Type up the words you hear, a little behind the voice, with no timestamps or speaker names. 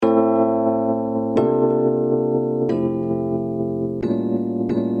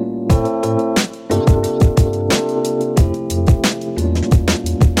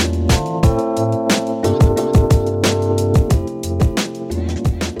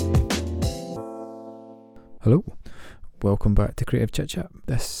Hello, welcome back to Creative Chit Chat.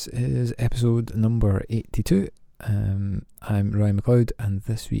 This is episode number 82. I'm Ryan McLeod, and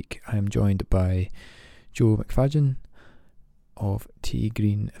this week I am joined by Jo McFadden of T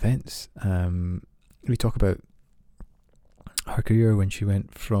Green Events. We talk about her career when she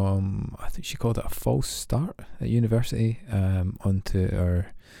went from, I think she called it a false start at university, onto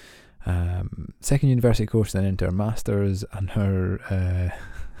her second university course, then into her master's, and her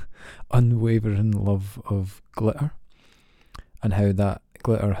unwavering love of glitter, and how that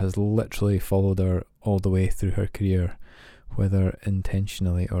glitter has literally followed her all the way through her career, whether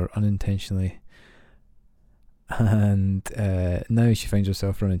intentionally or unintentionally. And now she finds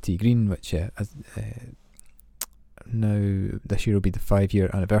herself running T Green, which now this year will be the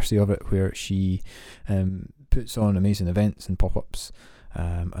 5-year anniversary of it, where she puts on amazing events and pop-ups,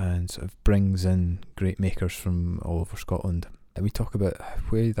 and sort of brings in great makers from all over Scotland. We talk about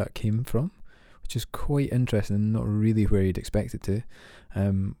where that came from, which is quite interesting and not really where you'd expect it to.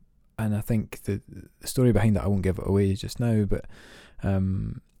 And I think the story behind that I won't give it away just now, but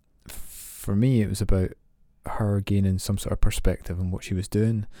for me it was about her gaining some sort of perspective on what she was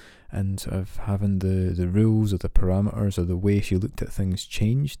doing, and sort of having the rules or the parameters or the way she looked at things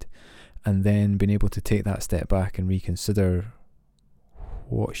changed, and then being able to take that step back and reconsider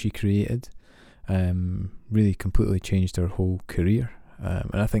what she created. Really completely changed her whole career, and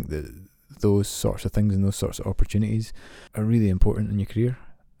I think that those sorts of things and those sorts of opportunities are really important in your career.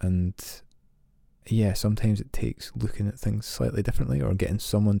 And yeah, sometimes it takes looking at things slightly differently or getting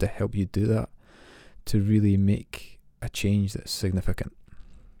someone to help you do that to really make a change that's significant.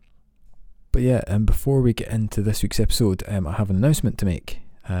 But yeah, before we get into this week's episode, I have an announcement to make.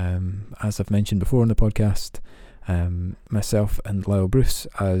 As I've mentioned before on the podcast, myself and Lyle Bruce,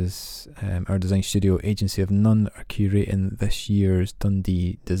 as our design studio agency of none, are curating this year's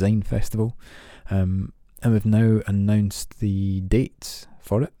Dundee Design Festival, and we've now announced the dates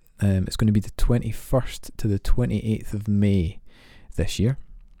for it. It's going to be the 21st to the 28th of May this year,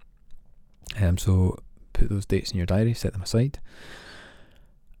 so put those dates in your diary, set them aside.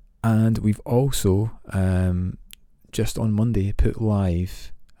 And we've also just on Monday put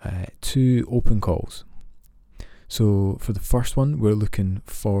live 2 open calls. So for the first one, we're looking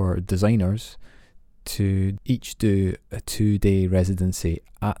for designers to each do a 2-day residency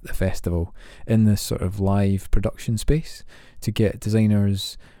at the festival in this sort of live production space, to get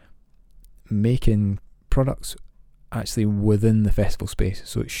designers making products actually within the festival space.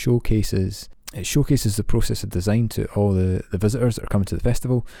 So it showcases the process of design to all the visitors that are coming to the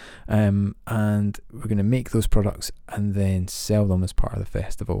festival, and we're going to make those products and then sell them as part of the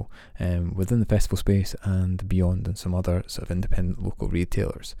festival, within the festival space and beyond, and some other sort of independent local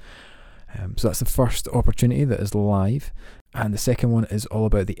retailers. So that's the first opportunity that is live. And the second one is all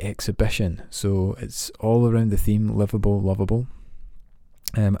about the exhibition. So it's all around the theme livable, lovable,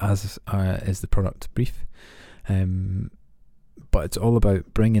 as is the product brief. But it's all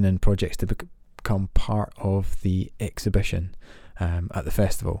about bringing in projects to become part of the exhibition at the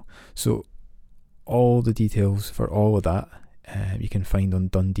festival. So all the details for all of that you can find on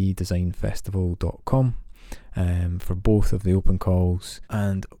dundeedesignfestival.com for both of the open calls.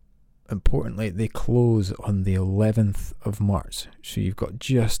 And importantly, they close on the 11th of March, so you've got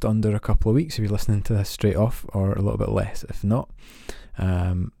just under a couple of weeks if you're listening to this straight off, or a little bit less if not.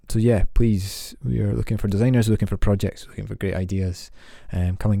 So yeah, please, we are looking for designers, looking for projects, looking for great ideas.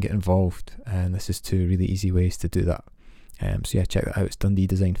 Come and get involved, and this is 2 really easy ways to do that. So yeah, check that out. It's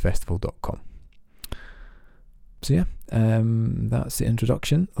dundeedesignfestival.com. So yeah, that's the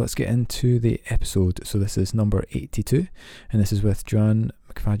introduction. Let's get into the episode. So this is number 82, and this is with Joanne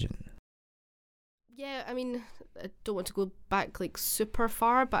McFadden. Yeah, I mean, I don't want to go back like super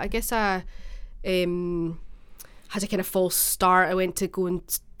far, but I guess I had a kind of false start. I went to go and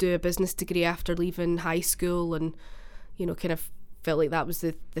do a business degree after leaving high school, and kind of felt like that was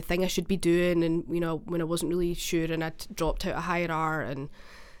the thing I should be doing. And when I wasn't really sure, and I'd dropped out of higher art,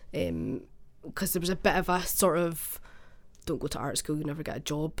 and because there was a bit of a sort of don't go to art school, you never get a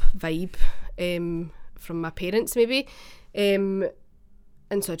job vibe from my parents maybe, and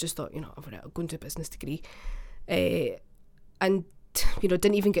so I just thought, I'm going to go into a business degree, and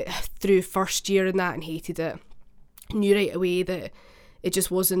didn't even get through first year in that and hated it. Knew right away that it just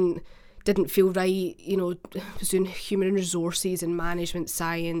didn't feel right. I was doing human resources and management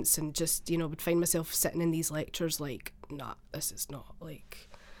science, and just would find myself sitting in these lectures like, nah, this is not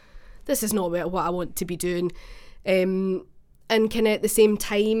what I want to be doing. And kind of at the same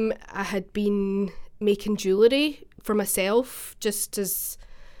time, I had been making jewellery for myself, just as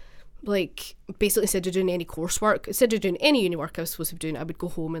like basically instead of doing any uni work I was supposed to be doing, I would go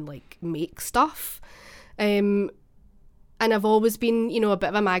home and like make stuff. And I've always been, you know, a bit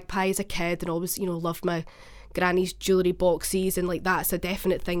of a magpie as a kid, and always, you know, loved my granny's jewellery boxes, and like that's a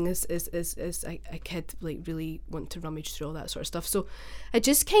definite thing as a kid, like really want to rummage through all that sort of stuff. So I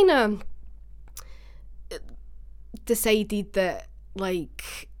just kind of decided that,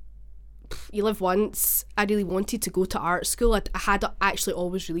 like, you live once. I really wanted to go to art school. I had actually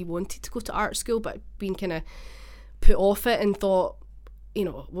always really wanted to go to art school, but been kind of put off it and thought, you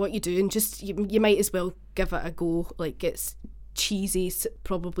know, what you doing, just you might as well give it a go. Like, it's cheesy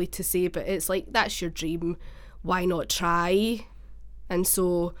probably to say, but it's like, that's your dream, why not try? And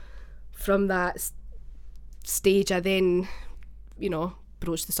so from that stage I then, you know,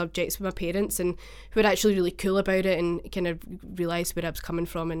 broached the subjects with my parents, and who were actually really cool about it and kind of realised where I was coming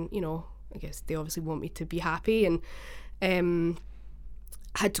from. And, you know, I guess they obviously want me to be happy, and I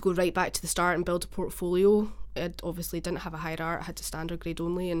had to go right back to the start and build a portfolio. I obviously didn't have a higher art, I had a standard grade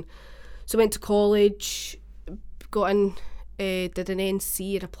only, and so I went to college, got in, did an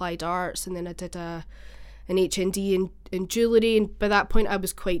NC in applied arts, and then I did an HND in jewellery, and by that point I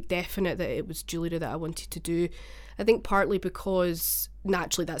was quite definite that it was jewellery that I wanted to do. I think partly because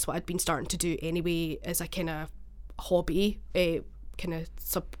naturally that's what I'd been starting to do anyway as a kind of hobby, kind of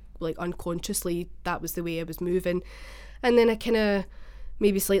like unconsciously that was the way I was moving. And then I kind of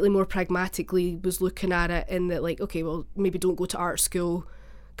maybe slightly more pragmatically was looking at it in that, like, okay, well, maybe don't go to art school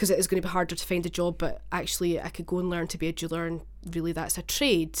because it is going to be harder to find a job, but actually I could go and learn to be a jeweller, and really that's a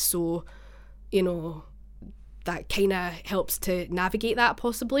trade. So, you know, that kind of helps to navigate that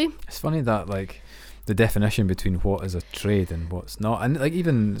possibly. It's funny that, like, the definition between what is a trade and what's not, and like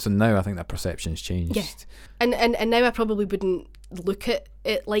even so now I think that perception's changed. Yeah. And now I probably wouldn't look at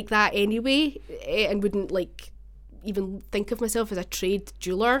it like that anyway, and wouldn't like even think of myself as a trade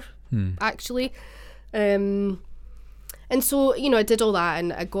jeweller actually. And so, you know, I did all that,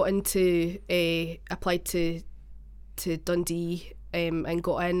 and I got into applied to Dundee, and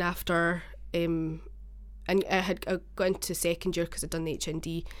got in after, and I got into second year because I'd done the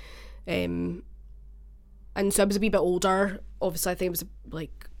HND, and so I was a wee bit older. Obviously I think it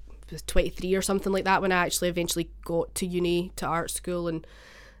was 23 or something like that when I actually eventually got to uni, to art school. And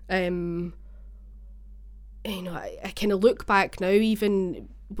you know, I kind of look back now, even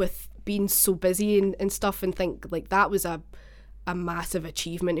with being so busy and stuff, and think like that was a massive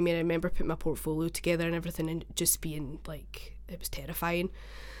achievement. I mean, I remember putting my portfolio together and everything, and just being like, it was terrifying.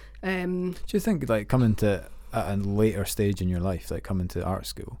 Do you think, like, coming to at a later stage in your life, like coming to art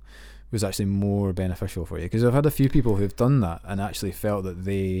school, was actually more beneficial for you? Because I've had a few people who've done that and actually felt that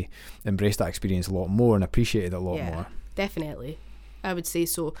they embraced that experience a lot more and appreciated it a lot more. Definitely, I would say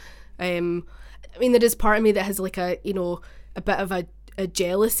so. I mean, there is part of me that has like a, you know, a bit of a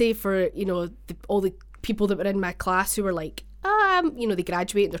jealousy for, you know, all the people that were in my class who were like, you know, they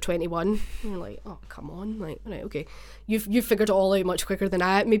graduate and they're 21, and you're like, oh, come on, like, right, okay, you've figured it all out much quicker than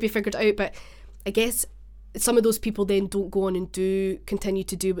I maybe figured it out. But I guess some of those people then don't go on and continue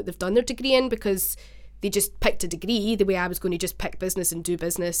to do what they've done their degree in, because they just picked a degree the way I was going to just pick business and do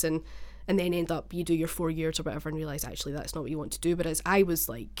business, and then end up, you do your 4 years or whatever and realise actually that's not what you want to do. Whereas I was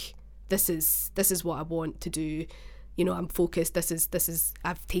like, this is what I want to do, you know, I'm focused, this is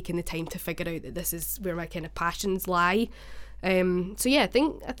I've taken the time to figure out that this is where my kind of passions lie. So yeah, I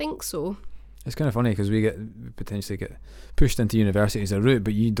think so. It's kind of funny because we potentially get pushed into university as a route,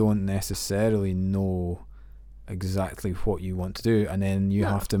 but you don't necessarily know exactly what you want to do, and then you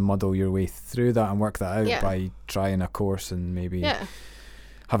have to muddle your way through that and work that out by trying a course and maybe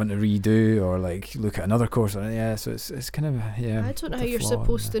having to redo or like look at another course. So it's kind of I don't know how you're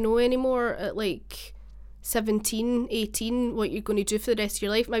supposed to know anymore at like 17, 18 what you're going to do for the rest of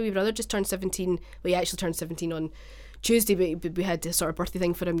your life. My wee brother just turned 17. Well, he actually turned 17 on Tuesday, but we had this sort of birthday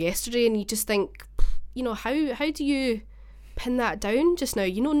thing for him yesterday, and you just think, you know, how do you pin that down just now?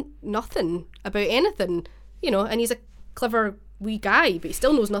 You know nothing about anything, you know, and he's a clever wee guy, but he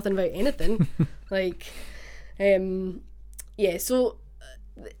still knows nothing about anything. Like, so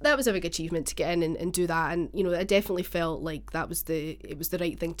that was a big achievement to get in and do that. And, you know, I definitely felt like it was the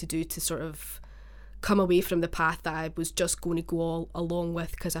right thing to do, to sort of come away from the path that I was just going to go all along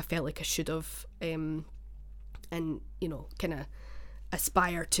with, because I felt like I should have, and, you know, kind of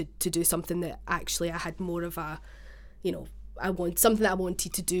aspire to do something that actually I had more of a, you know, something that I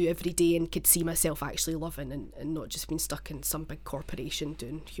wanted to do every day and could see myself actually loving, and not just being stuck in some big corporation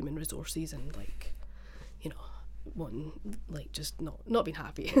doing human resources and, like, you know, wanting, like, just not being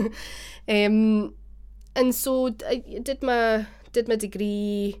happy. And so I did my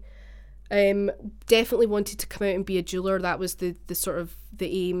degree. Definitely wanted to come out and be a jeweller. That was the sort of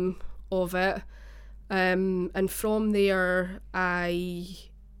the aim of it. And from there I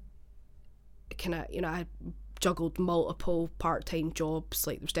kind of, you know, I juggled multiple part-time jobs.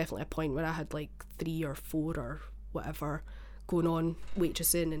 Like, there's definitely a point where I had like 3 or 4 or whatever going on,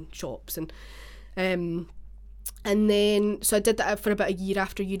 waitressing and shops, and then so I did that for about a year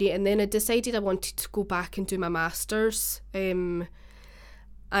after uni, and then I decided I wanted to go back and do my masters, and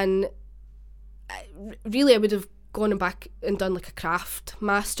really I would have gone back and done like a craft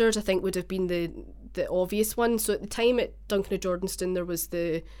masters. I think would have been the obvious one. So at the time at Duncan of Jordanstone there was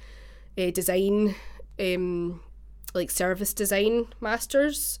the design, like service design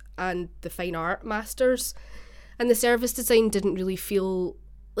masters and the fine art masters, and the service design didn't really feel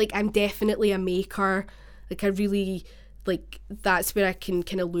like I'm definitely a maker. Like I really, like, that's where I can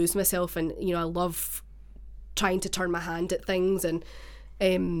kind of lose myself, and you know, I love trying to turn my hand at things, and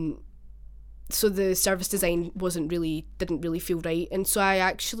so the service design didn't really feel right. And so I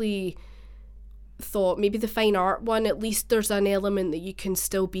actually thought maybe the fine art one, at least there's an element that you can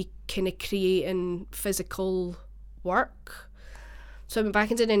still be kind of creating physical work. So I went back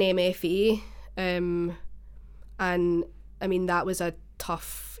and did an MFA, and I mean, that was a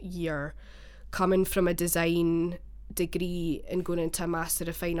tough year. Coming from a design degree and going into a Master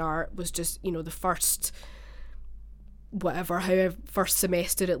of Fine Art was just, you know, the first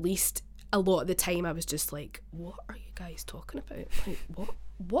semester at least, a lot of the time I was just like, what are you guys talking about? Like,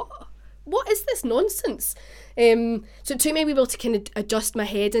 what is this nonsense? So it took me a wee while to kind of adjust my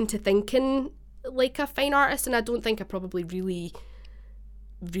head into thinking like a fine artist, and I don't think I probably really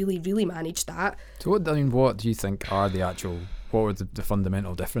managed that. So what do you think are what were the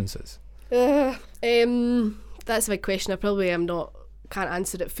fundamental differences? That's a big question. I probably can't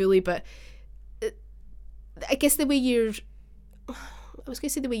answer it fully, but I guess the way you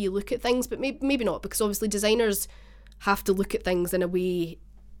look at things, but maybe not, because obviously designers have to look at things in a way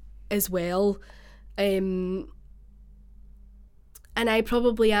as well. And I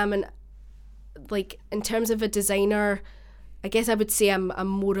probably am in terms of a designer, I guess I would say I'm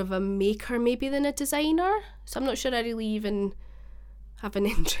more of a maker maybe than a designer. So I'm not sure I really even have an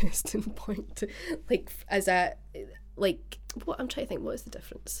interesting point. What I'm trying to think, what is the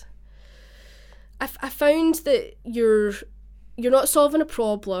difference? I found that you're not solving a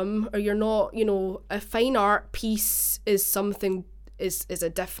problem, or you're not, you know, a fine art piece is something is a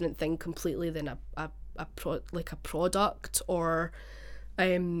different thing completely than a product, or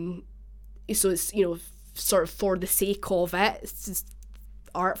so it's, you know, sort of for the sake of it. It's just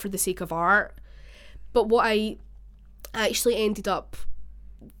art for the sake of art. But what I actually ended up,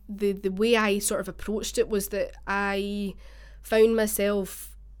 the way I sort of approached it was that I found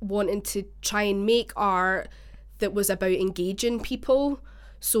myself wanting to try and make art that was about engaging people.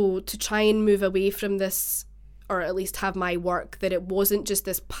 So to try and move away from this, or at least have my work, that it wasn't just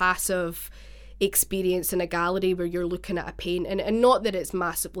this passive experience in a gallery where you're looking at a painting, and not that it's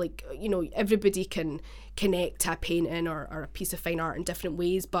massive, like, you know, everybody can connect to a painting or a piece of fine art in different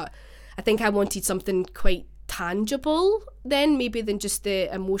ways, but I think I wanted something quite tangible then, maybe, than just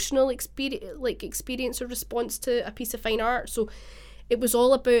the emotional experience or response to a piece of fine art. So it was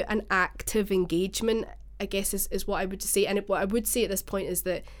all about an active engagement, I guess is what I would say. And what I would say at this point is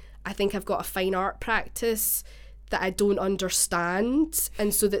that I think I've got a fine art practice that I don't understand,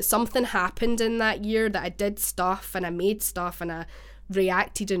 and so that something happened in that year that I did stuff and I made stuff and I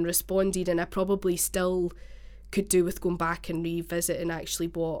reacted and responded, and I probably still could do with going back and revisiting actually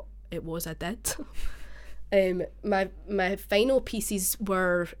what it was I did. My final pieces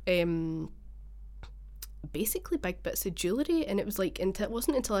were basically big bits of jewellery, and it was like it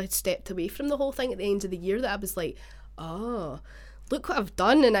wasn't until I stepped away from the whole thing at the end of the year that I was like, oh, look what I've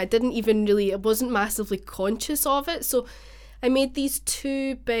done. And I wasn't massively conscious of it. So I made these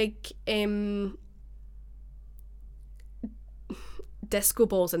 2 big disco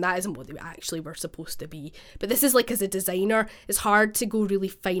balls, and that isn't what they actually were supposed to be. But this is like, as a designer, it's hard to go really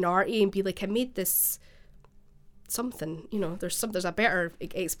fine arty and be like, I made this something, you know, there's a better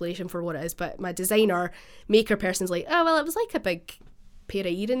explanation for what it is, but my designer maker person's like, oh well, it was like a big pair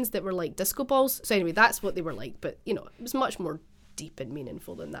of earrings that were like disco balls. So anyway, that's what they were like, but you know, it was much more deep and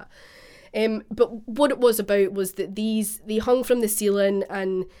meaningful than that. But what it was about was that they hung from the ceiling,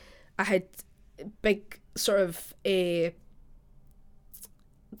 and I had big sort of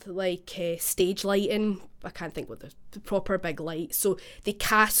stage lighting. I can't think what the proper big light. So they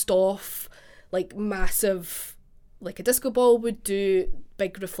cast off like massive, like a disco ball would do,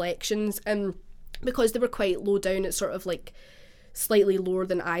 big reflections, and because they were quite low down, it's sort of like slightly lower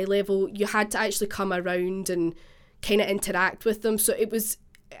than eye level, you had to actually come around and kind of interact with them. So it was,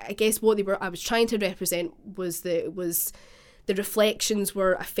 I guess what I was trying to represent was that it was the reflections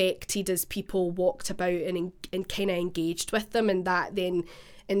were affected as people walked about and kind of engaged with them, and that then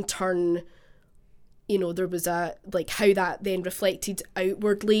in turn you know, there was a, like, how that then reflected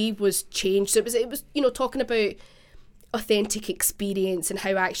outwardly was changed. So it was, you know, talking about authentic experience and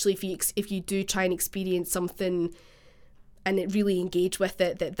how actually if you do try and experience something and it really engage with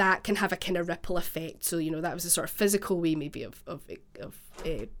it, that can have a kind of ripple effect. So, you know, that was a sort of physical way maybe of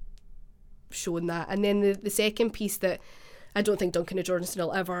showing that. And then the second piece that I don't think Duncan O'Jordanson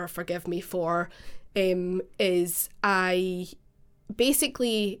will ever forgive me for is I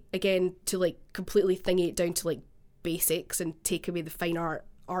basically, again, to like completely thingy it down to like basics and take away the fine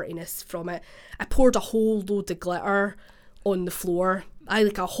artiness from it, I poured a whole load of glitter on the floor. A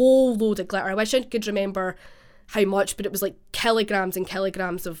whole load of glitter. I wish I could remember how much, but it was like kilograms and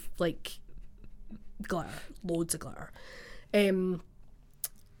kilograms of like glitter, loads of glitter,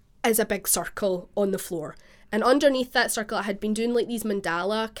 as a big circle on the floor. And underneath that circle, I had been doing like these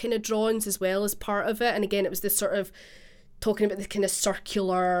mandala kind of drawings as well as part of it. And again, it was this sort of talking about the kind of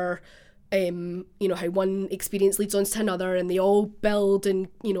circular, you know, how one experience leads on to another and they all build, and,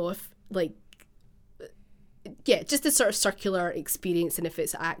 you know, if like, yeah, just this sort of circular experience, and if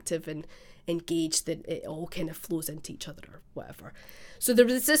it's active and engaged, then it all kind of flows into each other or whatever. So there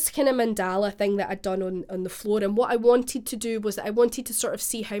was this kind of mandala thing that I'd done on the floor, and what I wanted to do was that I wanted to sort of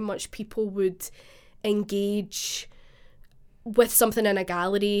see how much people would engage with something in a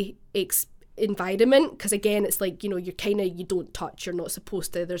gallery environment, because again, it's like, you know, you don't touch, you're not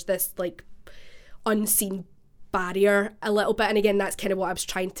supposed to, there's this like unseen barrier a little bit, and again, that's kind of what I was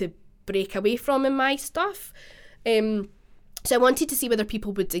trying to break away from in my stuff. So I wanted to see whether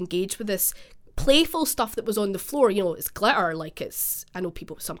people would engage with this playful stuff that was on the floor. You know, it's glitter, like it's, I know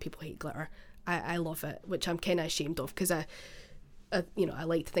some people hate glitter. I love it, which I'm kind of ashamed of, because I you know, I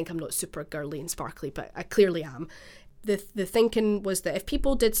like to think I'm not super girly and sparkly, but I clearly am. The thinking was that if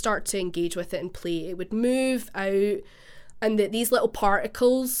people did start to engage with it and play, it would move out, and that these little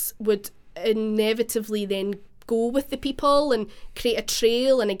particles would inevitably then go with the people and create a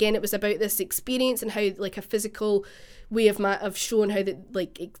trail. And again, it was about this experience and how like a physical way of showing how the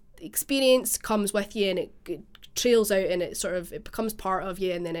like experience comes with you, and it trails out, and it becomes part of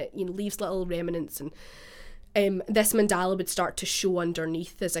you, and then it, you know, leaves little remnants. And this mandala would start to show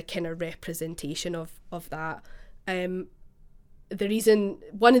underneath as a kind of representation of that. One of the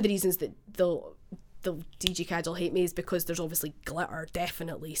reasons that the DG Cads will hate me is because there's obviously glitter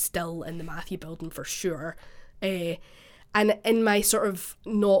definitely still in the Matthew building for sure. And in my sort of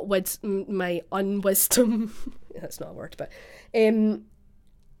my unwisdom, that's not a word, but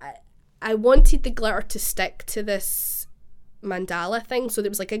I wanted the glitter to stick to this mandala thing. So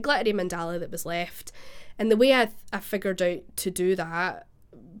there was like a glittery mandala that was left. And the way I figured out to do that,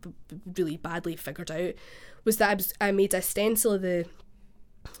 really badly figured out, was that I made a stencil of the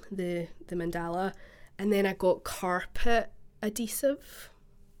mandala, and then I got carpet adhesive.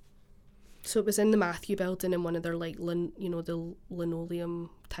 So it was in the Matthew building in one of their like the linoleum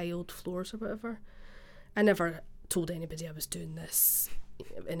tiled floors or whatever. I never told anybody I was doing this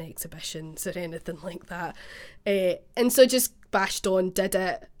in exhibitions or anything like that. And so just bashed on, did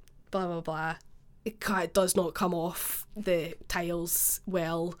it, blah blah blah. It does not come off the tiles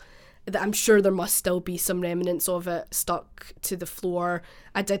well. I'm sure there must still be some remnants of it stuck to the floor.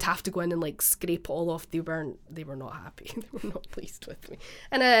 I did have to go in and like scrape it all off. They were not happy. They were not pleased with me.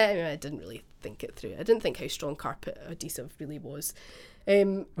 And I didn't really think it through. I didn't think how strong carpet adhesive really was.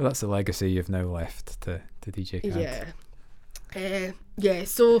 Well, that's the legacy you've now left to DJ Cad. Yeah.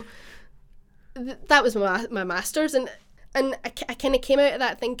 So that was my masters, and I kind of came out of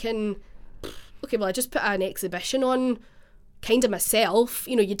that thinking, okay, well, I just put an exhibition on kind of myself.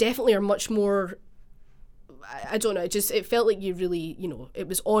 You know, you definitely are much more, I don't know, it felt like you really, you know, it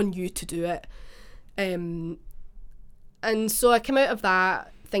was on you to do it. And so I came out of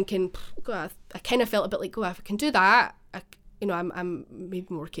that thinking, God, I kind of felt a bit like, if I can do that, I'm maybe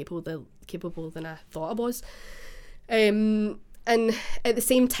more capable than I thought I was. And at the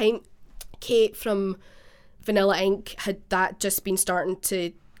same time, Kate from Vanilla Ink had that just been starting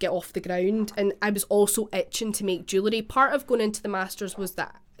to get off the ground, and I was also itching to make jewellery. Part of going into the masters was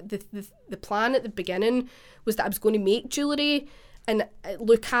that the plan at the beginning was that I was going to make jewellery and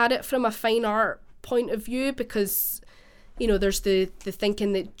look at it from a fine art point of view, because, you know, there's the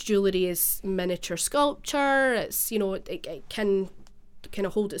thinking that jewellery is miniature sculpture. It's, you know, it can kind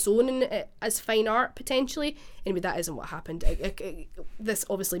of hold its own as fine art potentially. Anyway, that isn't what happened. This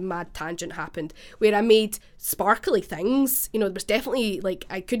obviously mad tangent happened where I made sparkly things. You know, there was definitely, like,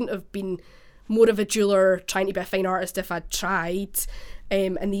 I couldn't have been more of a jeweler trying to be a fine artist if I'd tried.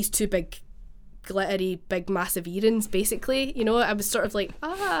 And these two big glittery, big massive earrings, basically, you know, I was sort of like,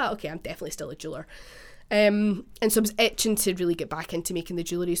 okay, I'm definitely still a jeweler. And so I was itching to really get back into making the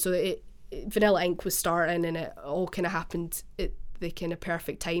jewellery. So Vanilla Ink was starting, and it all kind of happened at the kind of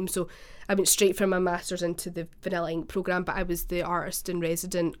perfect time. So I went straight from my master's into the Vanilla Ink programme, but I was the artist in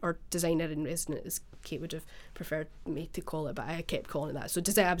resident, or designer in resident, as Kate would have preferred me to call it, but I kept calling it that. So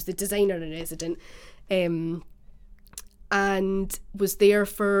I was the designer in resident, and was there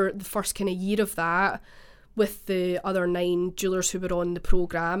for the first kind of year of that with the other 9 jewellers who were on the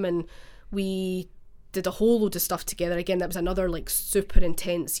programme, and we did a whole load of stuff together. Again, that was another like super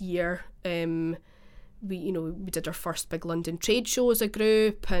intense year. We did our first big London trade show as a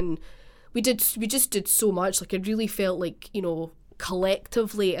group, and we just did so much. Like, I really felt like, you know,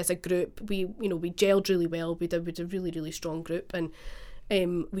 collectively as a group, we gelled really well. We did a really, really strong group, and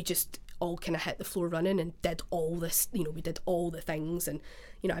we just all kind of hit the floor running and did all this, you know, we did all the things, and,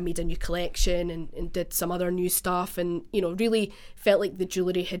 you know, I made a new collection and did some other new stuff, and, you know, really felt like the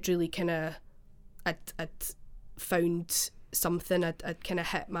jewellery had really kind of, I'd found something. I'd kind of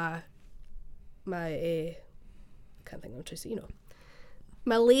hit my I can't think what I'm trying to say, you know,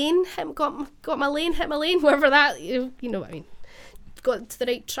 my lane, got my lane, hit my lane, whatever that, you know what I mean, got to the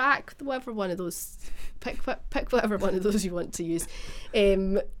right track, whatever one of those, pick whatever one of those you want to use.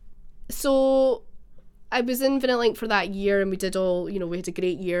 So I was in Vanilla Ink for that year, and we did all, you know, we had a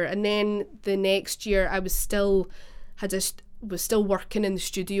great year. And then the next year I was still working in the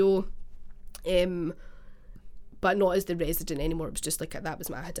studio, but not as the resident anymore. It was just like, that was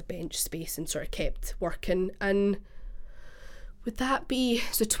I had a bench space and sort of kept working. And would that be,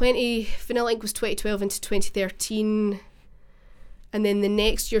 so Vanilla Ink was 2012 into 2013, and then the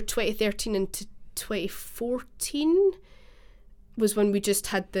next year, 2013 into 2014, was when we just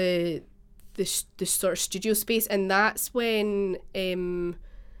had the sort of studio space, and that's when then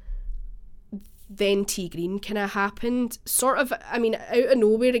Tea Green kind of happened, sort of, I mean, out of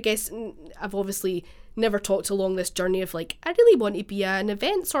nowhere, I guess. I've obviously never talked along this journey of like, I really want to be an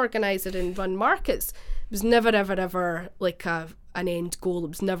events organiser and run markets. It was never ever like an end goal. It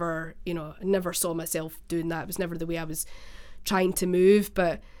was never, you know, I never saw myself doing that. It was never the way I was trying to move,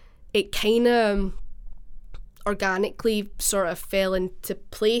 but it kind of organically sort of fell into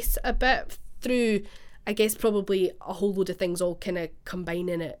place a bit through, I guess, probably a whole load of things all kind of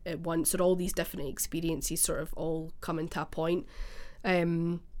combining it at once, or all these different experiences sort of all coming to a point.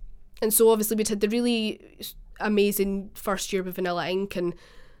 And so obviously we'd had the really amazing first year with Vanilla Ink, and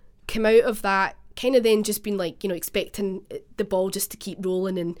came out of that kind of then just been like, you know, expecting the ball just to keep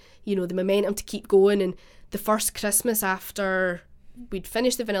rolling, and, you know, the momentum to keep going. And the first Christmas after we'd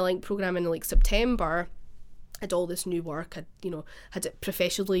finished the Vanilla Ink programme in like September, had all this new work, had it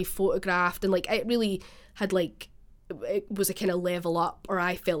professionally photographed, and like it really had like, it was a kind of level up, or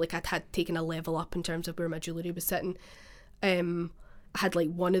I felt like I'd had taken a level up in terms of where my jewellery was sitting. I had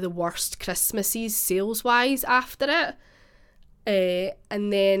like one of the worst Christmases sales wise after it,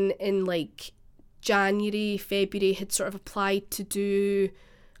 and then in like January, February had sort of applied to do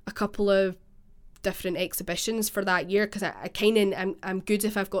a couple of different exhibitions for that year, because I kind of, I'm good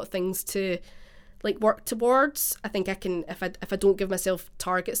if I've got things to like work towards. I think I can, if I don't give myself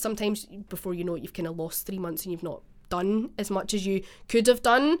targets, sometimes before you know it, you've kind of lost 3 months and you've not done as much as you could have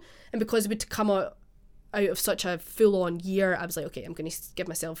done. And because we'd come out of such a full-on year, I was like, okay, I'm going to give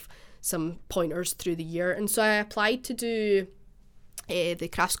myself some pointers through the year. And so I applied to do the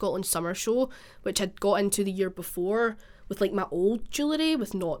Craft Scotland Summer Show, which I'd got into the year before with like my old jewellery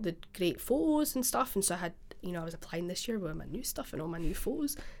with not the great photos and stuff. And so I had, you know, I was applying this year with my new stuff and all my new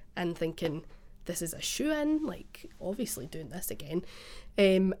photos, and thinking, this is a shoe-in, like obviously doing this again.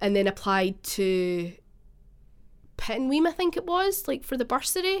 And then applied to Pitt and Weem, I think it was, like for the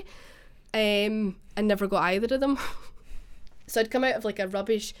bursary, and never got either of them. So I'd come out of like a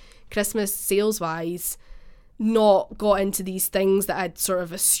rubbish Christmas sales-wise, not got into these things that I'd sort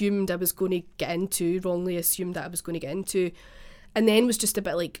of assumed I was going to get into, wrongly assumed that I was going to get into, and then was just a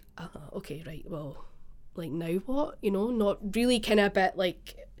bit like, oh, okay, right, well, like now what? You know, not really, kind of a bit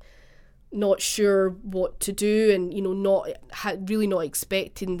like not sure what to do, and, you know, really not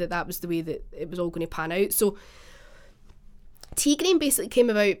expecting that was the way that it was all going to pan out. So Tea Green basically came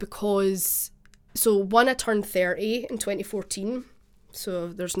about because, so one, I turned 30 in 2014, so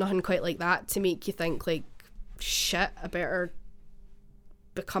there's nothing quite like that to make you think like, shit, I better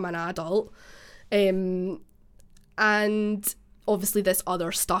become an adult. And obviously this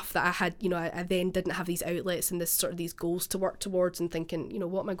other stuff that I had, you know, I then didn't have these outlets and this sort of these goals to work towards, and thinking, you know,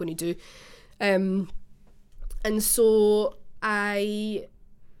 what am I going to do? And so my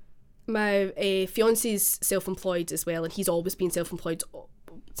fiance's self-employed as well, and he's always been self-employed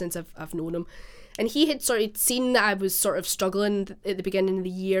since I've known him. And he had sort of seen that I was sort of struggling at the beginning of the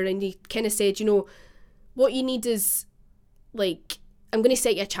year, and he kind of said, you know, what you need is like I'm going to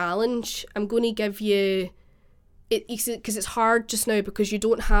set you a challenge. I'm going to give you it, because it's hard just now because you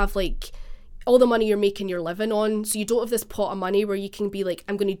don't have like all the money you're making you're living on, so you don't have this pot of money where you can be like,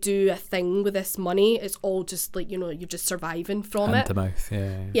 I'm going to do a thing with this money. It's all just like, you know, you're just surviving from hand it. to mouth.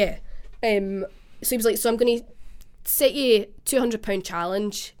 Yeah. So he was like, so I'm going to set you £200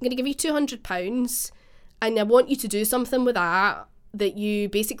 challenge. I'm going to give you £200 and I want you to do something with that you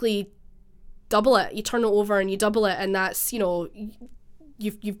basically double it. You turn it over and you double it, and that's, you know,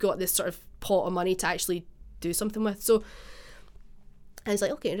 you've got this sort of pot of money to actually do something with. So I was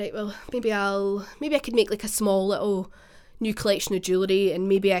like, okay, right, well, maybe I could make like a small little new collection of jewellery, and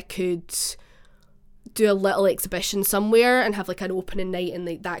maybe I could do a little exhibition somewhere and have like an opening night, and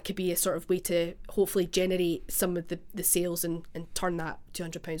like that could be a sort of way to hopefully generate some of the sales and turn that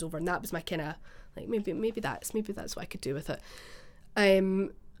 £200 over. And that was my kind of like, maybe that's what I could do with it.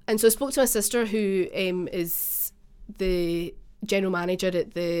 And so I spoke to my sister, who is the general manager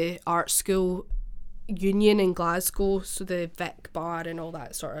at the art school union in Glasgow, so the Vic Bar and all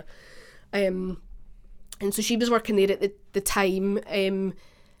that sort of. And so she was working there at the time, and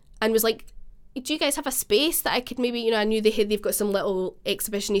was like, do you guys have a space that I could maybe, you know, I knew they've got some little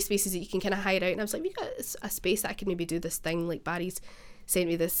exhibition-y spaces that you can kind of hire out, and I was like, have you got a space that I could maybe do this thing, like Barry's sent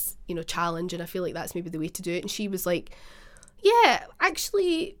me this, you know, challenge, and I feel like that's maybe the way to do it. And she was like, yeah,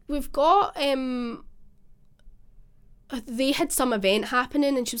 actually we've got they had some event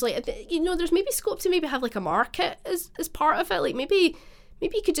happening, and she was like, you know, there's maybe scope to maybe have like a market as part of it, like maybe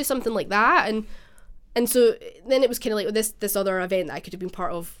you could do something like that. And so then it was kind of like this other event that I could have been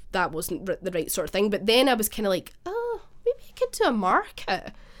part of, that wasn't the right sort of thing. But then I was kind of like, oh, maybe I could do a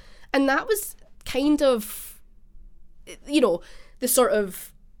market. And that was kind of, you know, the sort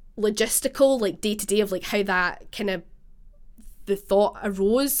of logistical, like day-to-day of like how that kind of, the thought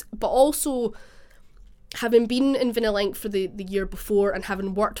arose. But also having been in Vanilla Ink for the year before, and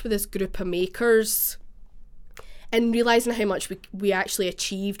having worked with this group of makers, and realising how much we actually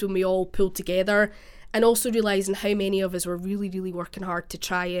achieved when we all pulled together, and also realising how many of us were really, really working hard to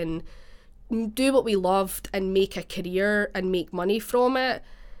try and do what we loved and make a career and make money from it,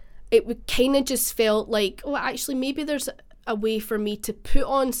 it kind of just felt like, oh, actually maybe there's a way for me to put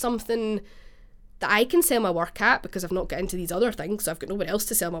on something that I can sell my work at, because I've not got into these other things, so I've got nobody else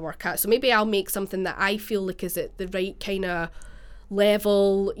to sell my work at. So maybe I'll make something that I feel like is at the right kind of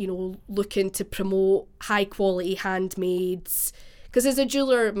level, you know, looking to promote high quality handmades. Because as a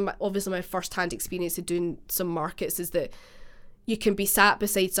jeweller, obviously my first hand experience of doing some markets is that you can be sat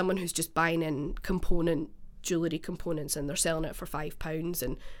beside someone who's just buying in jewellery components, and they're selling it for £5,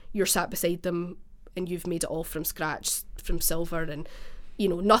 and you're sat beside them and you've made it all from scratch, from silver, and, you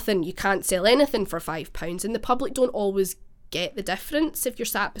know, nothing, you can't sell anything for £5, and the public don't always get the difference if you're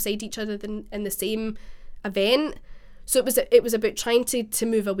sat beside each other in the same event. So it was about trying to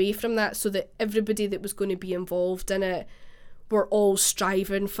move away from that, so that everybody that was going to be involved in it were all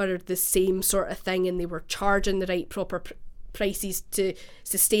striving for the same sort of thing, and they were charging the right proper prices to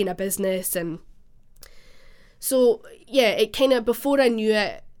sustain a business. And so yeah, it kind of, before I knew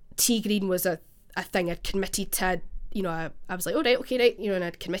it, Tea Green was a thing. I'd committed to, you know, I was like, oh, right, okay, right, you know, and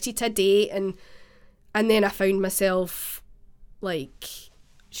I'd committed to a date, and then I found myself like,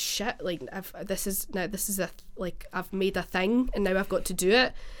 shit, like this is I've made a thing, and now I've got to do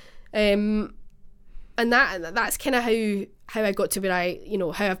it. And that's kind of how I got to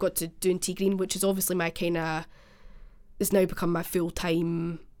where how I've got to doing Tea Green, which is obviously my kind of, has now become my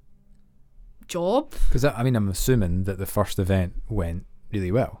full-time job. Because I'm assuming that the first event went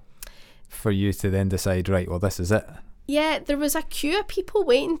really well for you to then decide, right, well, this is it. Yeah, there was a queue of people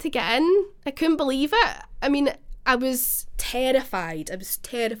waiting to get in. I couldn't believe it. I mean, I was terrified.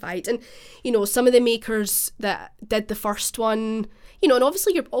 And, you know, some of the makers that did the first one, you know, and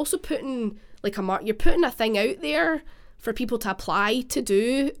obviously you're also putting like you're putting a thing out there for people to apply to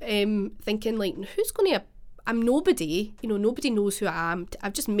do, thinking like, who's going to, I'm nobody, you know, nobody knows who I am.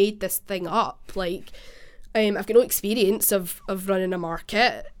 I've just made this thing up. Like, I've got no experience of running a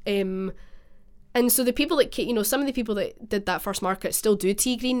market. And so the people that, you know, some of the people that did that first market still do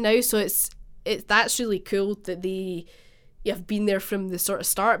Tea Green now. So that's really cool that you have been there from the sort of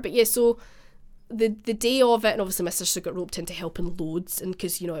start. But yeah, so the day of it, and obviously my sister got roped into helping loads, and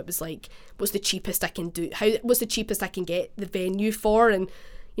because, you know, it was like, what's the cheapest I can do? What's the cheapest I can get the venue for? And,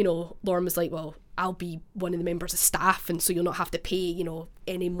 you know, Lauren was like, well, I'll be one of the members of staff, and so you'll not have to pay, you know,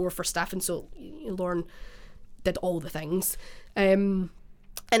 any more for staff. And so, you know, Lauren did all the things. And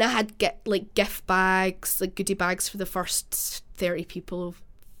I had gift bags, like goodie bags for the first 30 people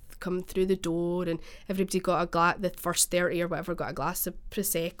come through the door, and everybody got the first 30 or whatever got a glass of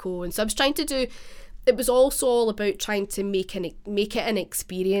Prosecco. And so I was trying to do it was also all about trying to make it an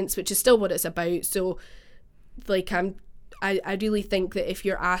experience, which is still what it's about. So like I really think that if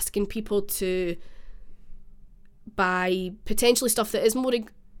you're asking people to buy potentially stuff that is more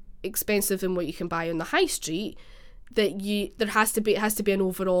expensive than what you can buy on the high street, that it has to be an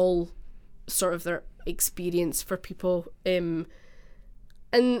overall sort of their experience for people, and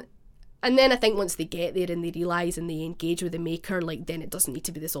then I think once they get there and they realise and they engage with the maker, like, then it doesn't need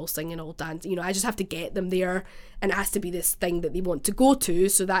to be this all singing, all dance. You know, I just have to get them there, and it has to be this thing that they want to go to.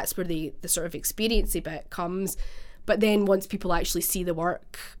 So that's where the sort of experiencey bit comes. But then once people actually see the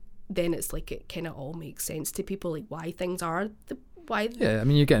work, then it's like it kind of all makes sense to people, like why things are why. Yeah, I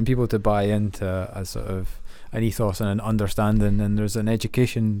mean, you're getting people to buy into a sort of an ethos and an understanding, and there's an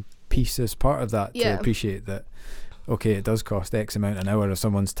education piece as part of that to appreciate that. Okay, it does cost X amount an hour of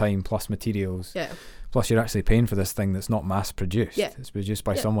someone's time plus materials. Yeah. Plus, you're actually paying for this thing that's not mass produced. Yeah. It's produced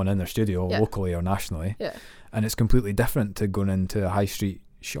by someone in their studio, locally or nationally. Yeah. And it's completely different to going into a high street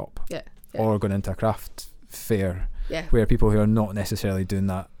shop. Yeah. Or going into a craft fair. Yeah. Where people who are not necessarily doing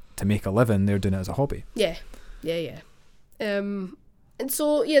that to make a living, they're doing it as a hobby. Yeah. And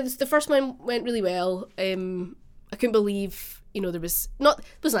so the first one went really well. I couldn't believe, you know, there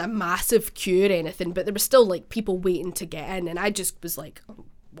wasn't a massive queue or anything, but there was still like people waiting to get in, and I just was like, oh,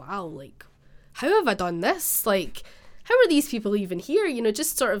 wow, like, how have I done this? Like, how are these people even here? You know,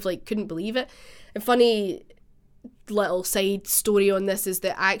 just sort of like couldn't believe it. And funny little side story on this is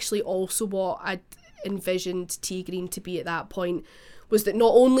that actually also what I'd envisioned Tea Green to be at that point was that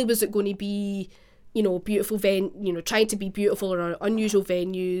not only was it going to be, you know, beautiful trying to be beautiful or unusual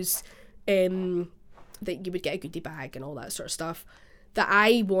venues, that you would get a goodie bag and all that sort of stuff, that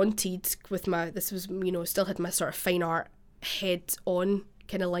I wanted with this was, you know, still had my sort of fine art head on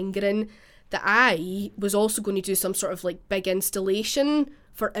kind of lingering, that I was also going to do some sort of like big installation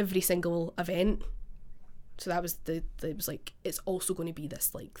for every single event. So that was it was like, it's also going to be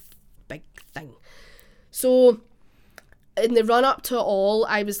this like big thing. So in the run up to it all,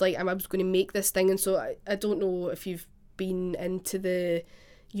 I was like, I was going to make this thing. And so I don't know if you've been into the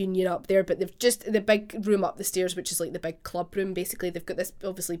Union up there, but they've just, the big room up the stairs, which is like the big club room, basically, they've got this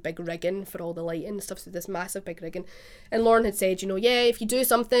obviously big rigging for all the lighting and stuff, so this massive big rigging. And Lauren had said, you know, yeah, if you do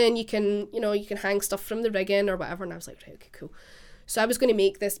something, you can hang stuff from the rigging or whatever. And I was like, right, okay, cool. So I was going to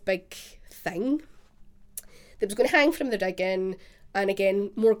make this big thing that was going to hang from the rigging, and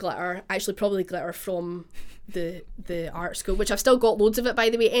again, more glitter, actually probably glitter from the art school, which I've still got loads of it, by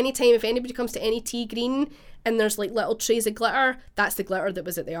the way. Anytime if anybody comes to any Tea Green and there's like little trays of glitter, that's the glitter that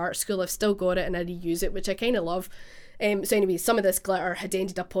was at the art school. I've still got it and I reuse it, which I kind of love. So anyway, some of this glitter had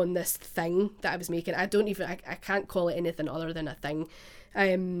ended up on this thing that I was making. I can't call it anything other than a thing.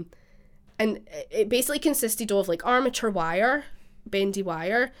 And it basically consisted of like armature wire, bendy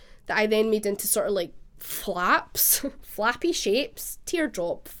wire, that I then made into sort of like flaps, flappy shapes,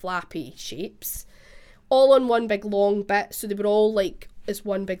 teardrop flappy shapes, all on one big long bit. So they were all like as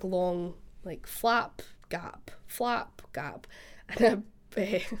one big long like flap gap, and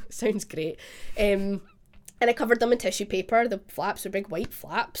sounds great. And I covered them in tissue paper. The flaps were big white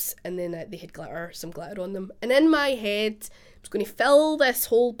flaps, and then they had some glitter on them. And in my head, I was going to fill this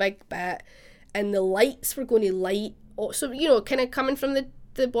whole big bit, and the lights were going to light. So, you know, kind of coming from the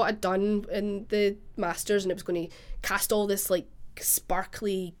what I'd done in the masters, and it was going to cast all this like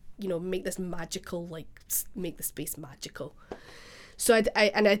sparkly, you know, make this magical, like make the space magical. So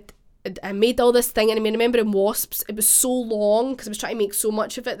I made all this thing, and I mean, I remember in Wasps, it was so long because I was trying to make so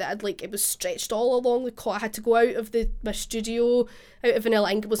much of it that it was stretched all along the I had to go out of my studio, out of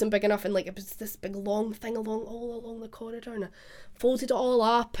Vanilla Ink. It wasn't big enough, and like it was this big long thing all along the corridor, and I folded it all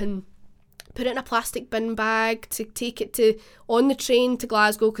up and put it in a plastic bin bag to take it on the train to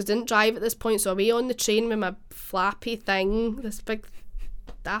Glasgow, because I didn't drive at this point, so away on the train with my flappy thing, this big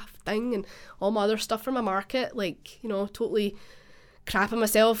daft thing, and all my other stuff from my market, like, you know, totally crapping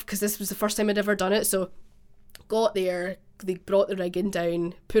myself because this was the first time I'd ever done it. So got there, they brought the rigging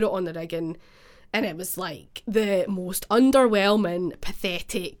down, put it on the rigging, and it was like the most underwhelming,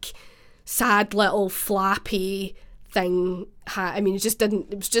 pathetic, sad little flappy thing. I mean, it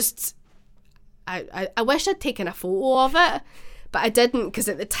was just I wish I'd taken a photo of it, but I didn't, because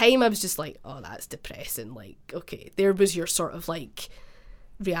at the time I was just like, oh, that's depressing. Like, okay, there was your sort of like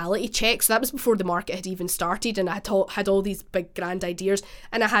reality check. So that was before the market had even started, and I had all these big grand ideas,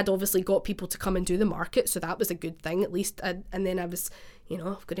 and I had obviously got people to come and do the market, so that was a good thing at least. And then I was, you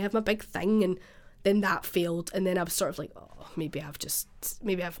know, going to have my big thing, and then that failed, and then I was sort of like, oh, maybe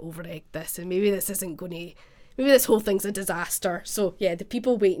I've over-egged this, and maybe this whole thing's a disaster. So yeah, the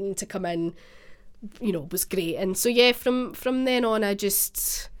people waiting to come in, you know, was great. And so yeah, from then on, I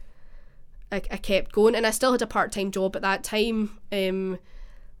I kept going, and I still had a part-time job at that time, and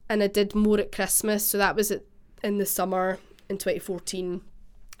I did more at Christmas. So that was in the summer in 2014,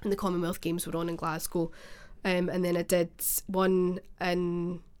 and the Commonwealth Games were on in Glasgow, and then I did one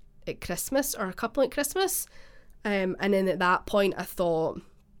at Christmas, or a couple at Christmas, and then at that point I thought,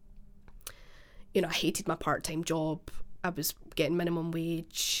 I hated my part-time job. I was getting minimum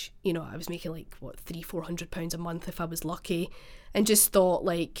wage, I was making like £300-400 a month if I was lucky, and just thought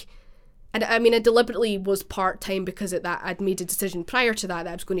like, and I mean I deliberately was part-time because at that I'd made a decision prior to that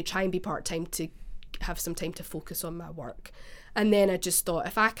I was going to try and be part-time to have some time to focus on my work. And then I just thought,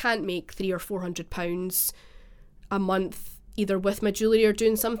 if I can't make £300-400 a month either with my jewellery or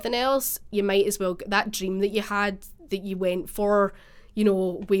doing something else, you might as well, that dream that you had that you went for,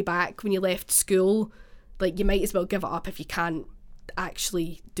 way back when you left school, like you might as well give it up if you can't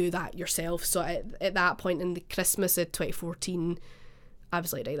actually do that yourself. So at that point in the Christmas of 2014, I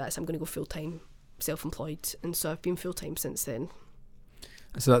was like, right, I'm going to go full-time self-employed, and so I've been full-time since then.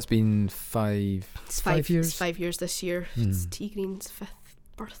 So that's been 5 years? It's 5 years this year. It's T Green's 5th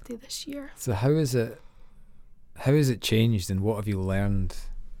birthday this year. So how has it changed, and what have you learned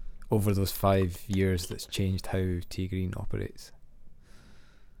over those 5 years that's changed how T Green operates?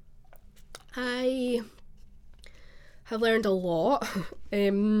 I have learned a lot.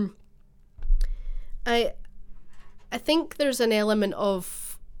 I think there's an element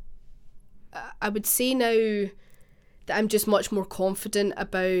of, I would say now that I'm just much more confident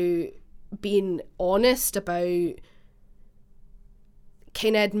about being honest, about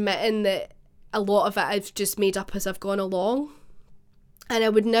kind of admitting that a lot of it I've just made up as I've gone along. And I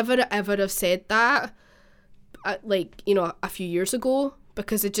would never ever have said that a few years ago,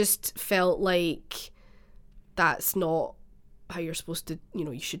 because it just felt like that's not how you're supposed to,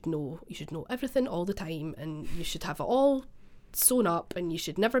 you should know everything all the time, and you should have it all sewn up, and you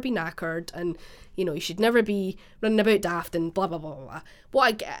should never be knackered, and you should never be running about daft and blah blah blah blah.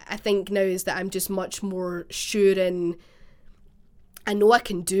 What I think now is that I'm just much more sure in, I know I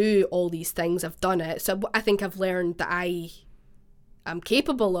can do all these things, I've done it, so I think I've learned that I'm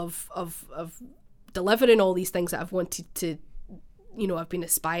capable of delivering all these things that I've wanted to, I've been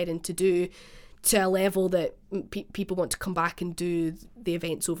aspiring to do, to a level that people want to come back and do the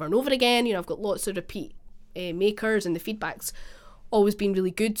events over and over again. I've got lots of repeat makers, and the feedback's always been really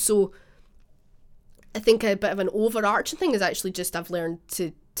good. So I think a bit of an overarching thing is actually just I've learned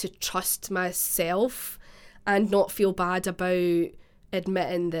to trust myself and not feel bad about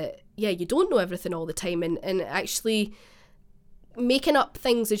admitting that, you don't know everything all the time, and actually making up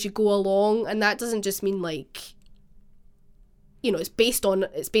things as you go along. And that doesn't just mean like, it's based on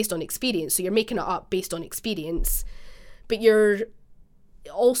experience, so you're making it up based on experience, but you're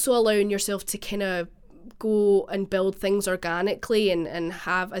also allowing yourself to kind of go and build things organically, and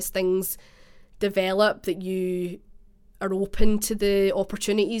have, as things develop, that you are open to the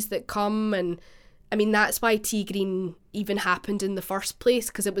opportunities that come. And I mean, that's why T Green even happened in the first place,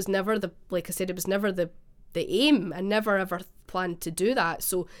 because it was never the aim. I never ever planned to do that.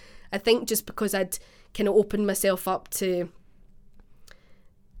 So I think just because I'd kind of opened myself up to,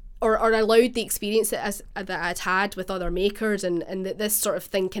 or allowed the experience that I'd had with other makers, and that this sort of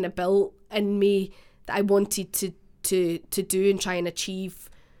thing kind of built in me that I wanted to do and try and achieve,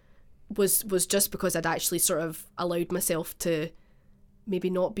 was just because I'd actually sort of allowed myself to maybe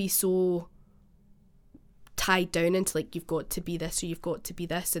not be so tied down into like, you've got to be this or you've got to be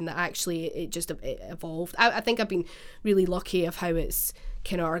this, and that actually it evolved. I think I've been really lucky of how it's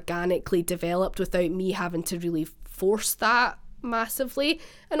kind of organically developed without me having to really force that massively.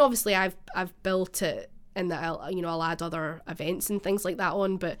 And obviously I've built it in that I'll add other events and things like that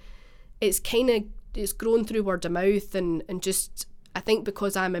on, but it's grown through word of mouth, and just, I think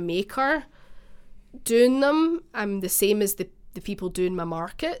because I'm a maker doing them, I'm the same as the people doing my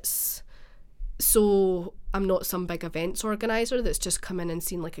markets. So I'm not some big events organizer that's just come in and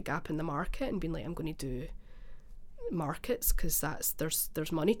seen like a gap in the market and been like, I'm going to do markets because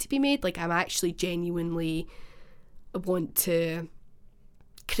there's money to be made. Like, I'm actually genuinely want to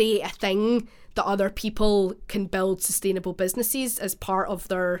create a thing that other people can build sustainable businesses as part of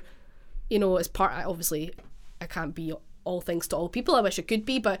their, obviously I can't be all things to all people. I wish I could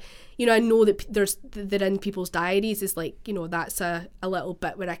be, but I know that they're in people's diaries is like, that's a little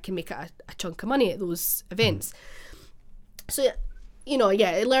bit where I can make a chunk of money at those events. So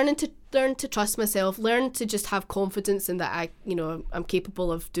learn to trust myself, learn to just have confidence in that I'm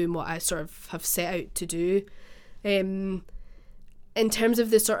capable of doing what I sort of have set out to do. In terms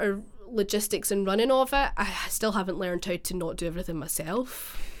of the sort of logistics and running of it, I still haven't learned how to not do everything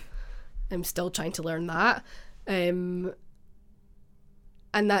myself. I'm still trying to learn that.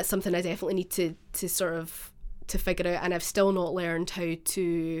 and that's something I definitely need to sort of to figure out, and I've still not learned how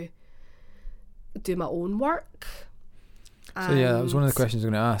to do my own work. So yeah, that was one of the questions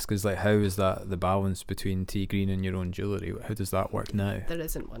I'm going to ask, is like, how is that the balance between T Green and your own jewellery? How does that work now? There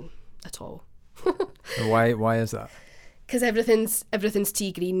isn't one at all. Why is that? Because everything's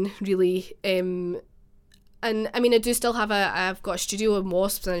T Green, really. And I mean, I do still I've got a studio in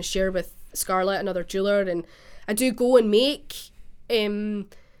Wasps, and I share with Scarlett, another jeweller, and I do go and make,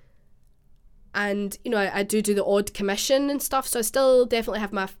 and you know, I do the odd commission and stuff, so I still definitely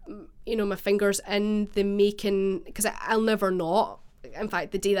have my, you know, my fingers in the making, because I'll never not. In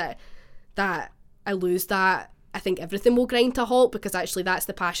fact, the day that I lose that, I think everything will grind to a halt, because actually that's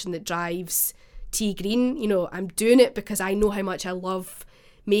the passion that drives T Green. You know, I'm doing it because I know how much I love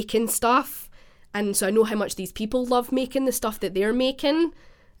making stuff, and so I know how much these people love making the stuff that they're making,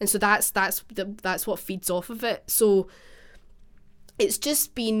 and so that's what feeds off of it. So it's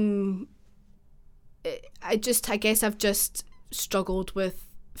just been, I guess I've just struggled with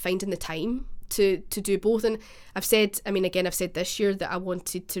finding the time to do both. And I've said this year that I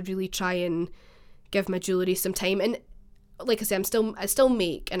wanted to really try and give my jewellery some time, and like I say, I still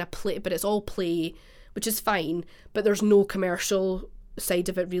make and I play, but it's all play, which is fine, but there's no commercial side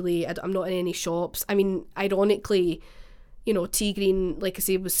of it really. I'm not in any shops. I mean, ironically, you know, T Green, like I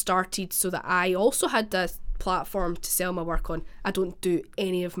say, was started so that I also had a platform to sell my work on. I don't do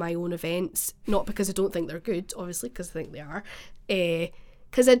any of my own events, not because I don't think they're good, obviously, because I think they are,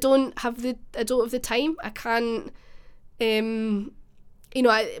 because I don't have the time. I can't, you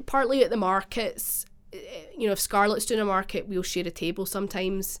know, partly at the markets, you know, if Scarlett's doing a market, we'll share a table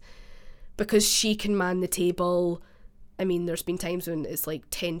sometimes, because she can man the table. I mean, there's been times when it's like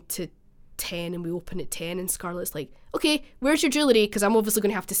 10 to 10 and we open at 10 and Scarlett's like, okay, where's your jewellery, because I'm obviously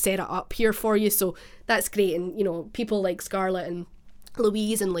going to have to set it up here for you. So that's great. And you know, people like Scarlett and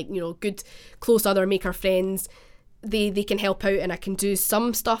Louise and, like, you know, good close other maker friends, they can help out, and I can do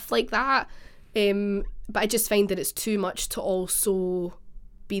some stuff like that, but I just find that it's too much to also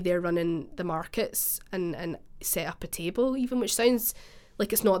be there running the markets and set up a table even, which sounds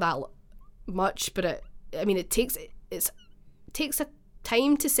like it's not that much, but it takes a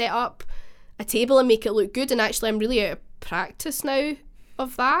time to set up a table and make it look good. And actually I'm really out of practice now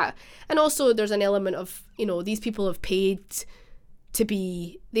of that. And also there's an element of, you know, these people have paid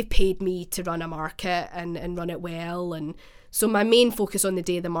they've paid me to run a market and run it well, and so my main focus on the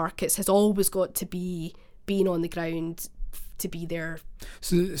day of the markets has always got to be being on the ground, to be there.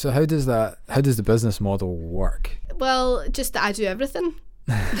 So how does the business model work? Well, just that I do everything.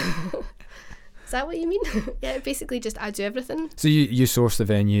 Is that what you mean? Yeah, basically just I do everything. So you source the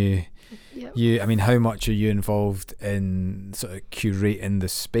venue. Yep. I mean, how much are you involved in sort of curating the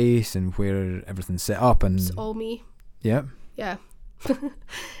space and where everything's set up? And it's all me. Yeah. Yeah.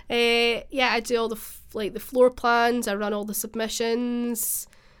 I do all the floor plans. I run all the submissions.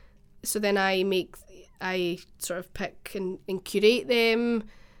 So then I sort of pick and curate them.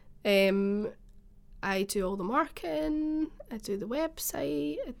 I do all the marketing. I do the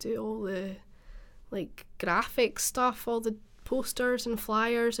website. I do all the like graphic stuff, all the posters and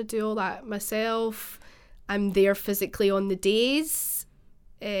flyers. I do all that myself. I'm there physically on the days.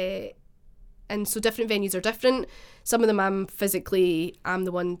 And so different venues are different. Some of them I'm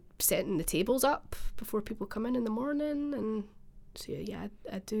the one setting the tables up before people come in the morning. And so yeah,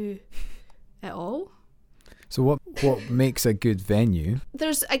 I do it all. So what makes a good venue?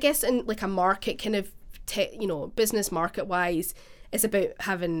 There's, I guess, in like a market kind of, business market wise, it's about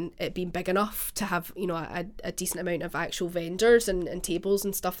having it being big enough to have, you know, a decent amount of actual vendors and tables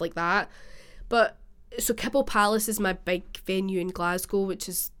and stuff like that. But so Kibble Palace is my big venue in Glasgow, which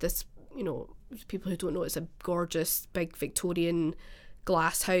is this, you know, people who don't know, it's a gorgeous big Victorian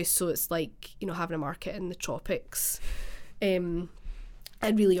glass house. So it's like, you know, having a market in the tropics. And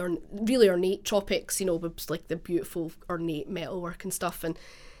really ornate tropics, you know, with like the beautiful ornate metalwork and stuff. And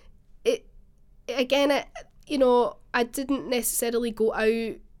it you know, I didn't necessarily go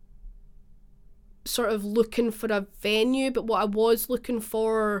out sort of looking for a venue, but what I was looking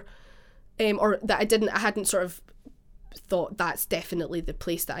for, or that I hadn't sort of thought that's definitely the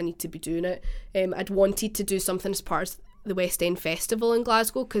place that I need to be doing it. I'd wanted to do something as part of the West End Festival in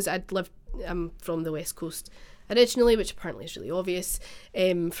Glasgow, because I'm from the West Coast originally, which apparently is really obvious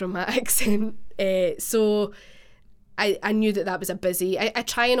from my accent. So I knew that was a busy. I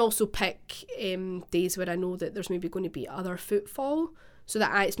try and also pick days where I know that there's maybe going to be other footfall, so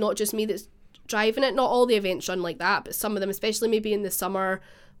that it's not just me that's driving it. Not all the events run like that, but some of them, especially maybe in the summer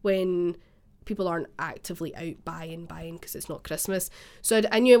when people aren't actively out buying because it's not Christmas. So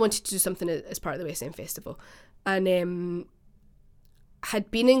I knew I wanted to do something as part of the West End Festival. And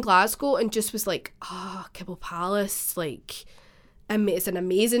had been in Glasgow and just was like, Kibble Palace, like, it's an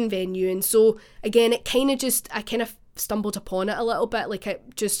amazing venue. And so again, I kind of stumbled upon it a little bit,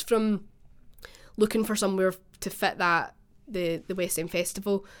 like just from looking for somewhere to fit that, the West End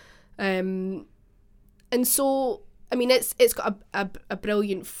Festival. And so, I mean, it's got a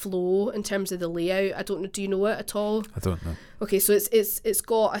brilliant flow in terms of the layout. I don't know, do you know it at all? I don't know. Okay, so it's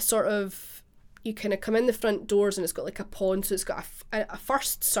got a sort of, you kind of come in the front doors and it's got like a pond, so it's got a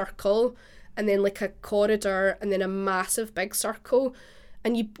first circle and then like a corridor and then a massive big circle,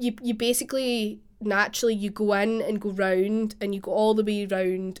 and you basically naturally you go in and go round and you go all the way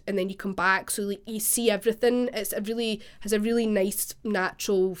round and then you come back, so like you see everything. Has a really nice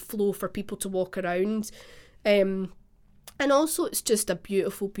natural flow for people to walk around, and also it's just a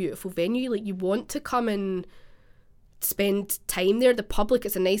beautiful venue. Like, you want to come and spend time there. The public,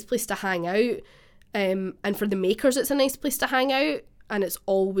 it's a nice place to hang out, and for the makers it's a nice place to hang out, and it's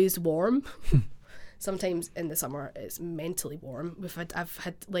always warm. Sometimes in the summer it's mentally warm. I've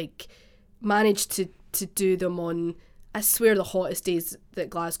had like managed to do them on, I swear, the hottest days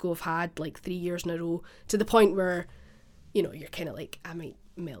that Glasgow have had, like 3 years in a row, to the point where, you know, you're kind of like, I might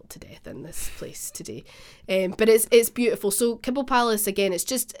melt to death in this place today. But it's beautiful. So Kibble Palace, again, it's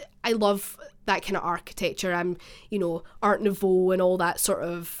just, I love that kind of architecture. You know, Art Nouveau and all that sort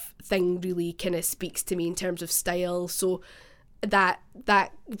of thing really kind of speaks to me in terms of style. So that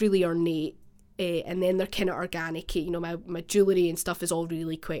really ornate. And then they're kind of organic, you know, my jewellery and stuff is all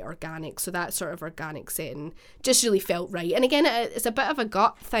really quite organic, so that sort of organic setting just really felt right. And again, it's a bit of a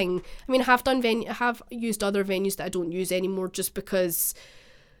gut thing. I mean, I have used other venues that I don't use anymore just because,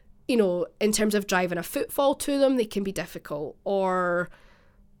 you know, in terms of driving a footfall to them, they can be difficult, or,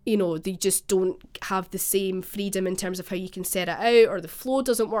 you know, they just don't have the same freedom in terms of how you can set it out, or the flow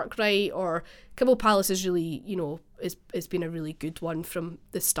doesn't work right, or Kibble Palace is really, you know, it's been a really good one from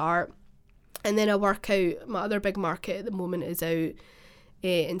the start. And then I work out, my other big market at the moment is out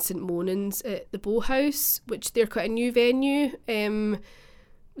in St Monans at the Bow House, which they're quite a new venue.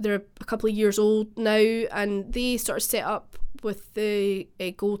 They're a couple of years old now, and they sort of set up with the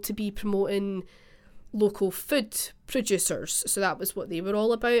goal to be promoting local food producers. So that was what they were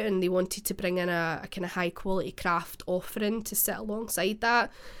all about, and they wanted to bring in a kind of high quality craft offering to sit alongside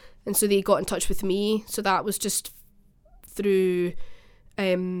that. And so they got in touch with me. So that was just through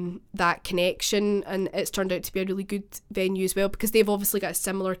that connection, and it's turned out to be a really good venue as well, because they've obviously got a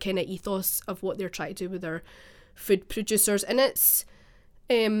similar kind of ethos of what they're trying to do with their food producers. And it's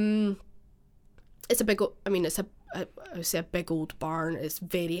a big, I mean, I would say a big old barn. It's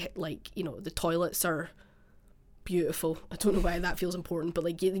very, like, you know, the toilets are beautiful. I don't know why that feels important, but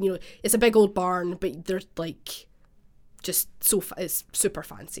like, you know, it's a big old barn, but they're like just it's super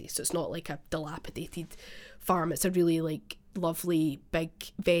fancy. So it's not like a dilapidated farm. It's a really like lovely big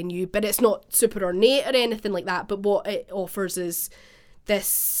venue, but it's not super ornate or anything like that. But what it offers is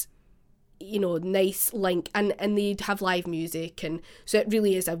this, you know, nice link, and they'd have live music, and so it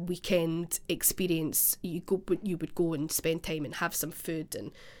really is a weekend experience. You would go and spend time and have some food,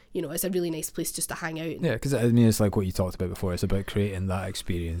 and, you know, it's a really nice place just to hang out. Yeah, because I mean, it's like what you talked about before. It's about creating that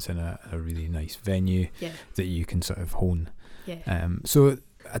experience in a really nice venue that you can sort of hone. Yeah. So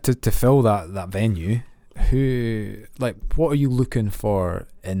to fill that venue, what are you looking for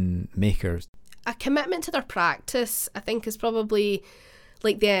in makers? A commitment to their practice, I think, is probably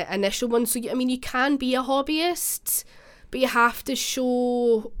like the initial one. So, I mean, you can be a hobbyist, but you have to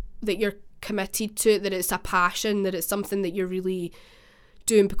show that you're committed to it, that it's a passion, that it's something that you're really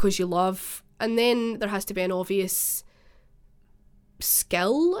doing because you love. And then there has to be an obvious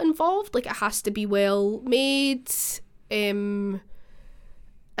skill involved. Like, it has to be well made. And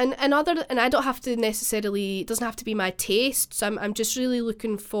I don't have to necessarily, it doesn't have to be my taste. So I'm just really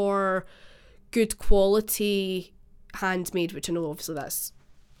looking for good quality handmade, which I know obviously that's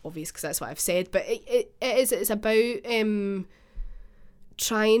obvious because that's what I've said, but it's about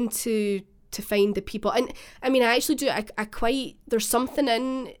trying to find the people. And I mean, I actually do, I quite, there's something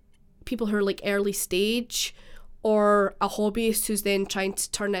in people who are like early stage, or a hobbyist who's then trying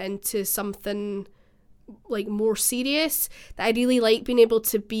to turn it into something like more serious, that I really like being able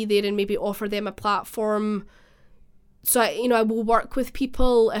to be there and maybe offer them a platform. So I will work with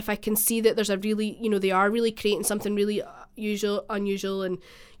people if I can see that there's a really, you know, they are really creating something really unusual and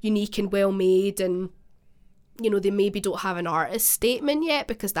unique and well made, and, you know, they maybe don't have an artist statement yet,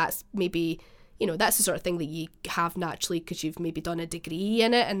 because that's maybe, you know, that's the sort of thing that you have naturally because you've maybe done a degree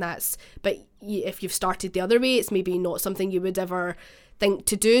in it, and that's, but if you've started the other way, it's maybe not something you would ever think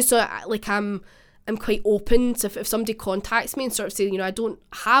to do. So I'm quite open to, if somebody contacts me and sort of say, you know, I don't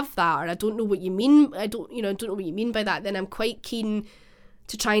have that, or I don't know what you mean, I don't know what you mean by that, then I'm quite keen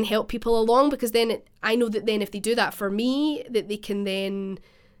to try and help people along, because then I know that then if they do that for me, that they can then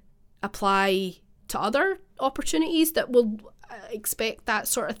apply to other opportunities that will expect that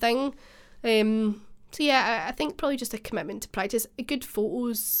sort of thing. So yeah, I think probably just a commitment to practice. Good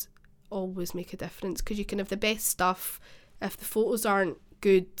photos always make a difference, because you can have the best stuff. If the photos aren't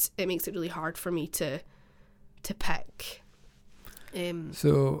good, it makes it really hard for me to pick.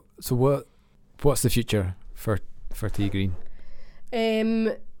 So what's the future for T Green?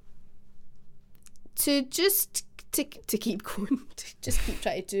 To keep going, to just keep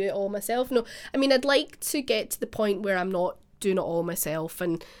trying to do it all myself. No, I mean, I'd like to get to the point where I'm not doing it all myself,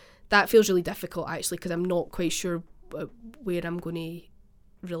 and that feels really difficult actually, because I'm not quite sure where I'm going to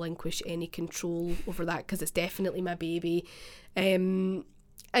relinquish any control over that, because it's definitely my baby.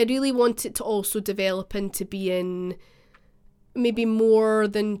 I really want it to also develop into being maybe more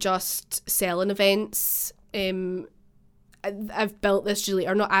than just selling events. I've built this really,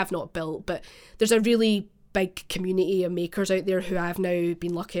 or not, I've not built, but there's a really big community of makers out there who I've now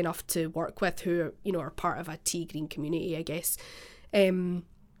been lucky enough to work with, who are part of a T Green community, I guess. And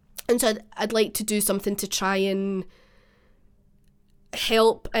so I'd like to do something to try and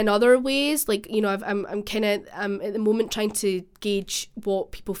help in other ways. Like, I'm at the moment trying to gauge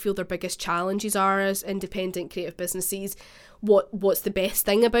what people feel their biggest challenges are as independent creative businesses, what's the best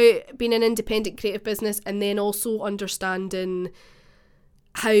thing about being an independent creative business, and then also understanding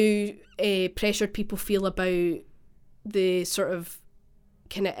how pressured people feel about the sort of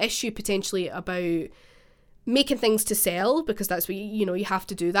kind of issue potentially about making things to sell, because that's what you have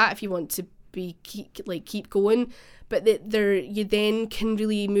to do that if you want to keep going. But you then can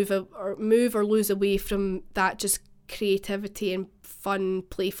really move or lose away from that just creativity and fun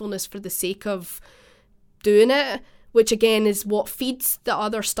playfulness for the sake of doing it, which again is what feeds the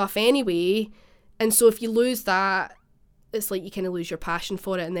other stuff anyway. And so if you lose that, it's like you kind of lose your passion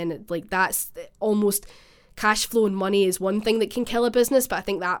for it, and then that's almost cash flow and money is one thing that can kill a business, but I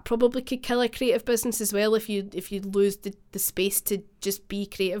think that probably could kill a creative business as well if you lose the space to just be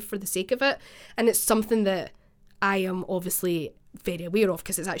creative for the sake of it. And it's something that I am obviously very aware of,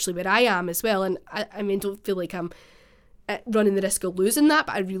 because it's actually where I am as well, and I mean, don't feel like I'm running the risk of losing that,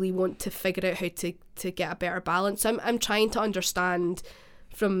 but I really want to figure out how to get a better balance. So I'm trying to understand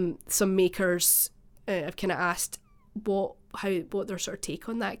from some makers. I've kind of asked what their sort of take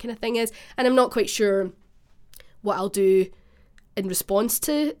on that kind of thing is, and I'm not quite sure what I'll do in response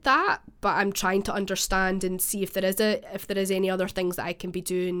to that, but I'm trying to understand and see if there is any other things that I can be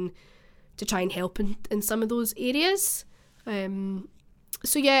doing to try and help in some of those areas.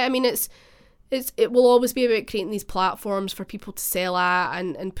 So yeah, I mean, it will always be about creating these platforms for people to sell at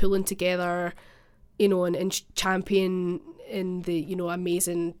and pulling together, and champion in the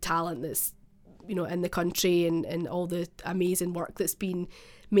amazing talent that's in the country, and all the amazing work that's been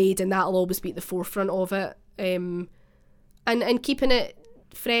made, and that'll always be at the forefront of it. And keeping it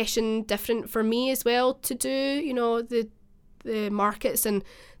fresh and different for me as well to do, the markets and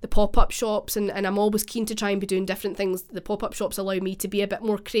the pop-up shops, and I'm always keen to try and be doing different things. The pop-up shops allow me to be a bit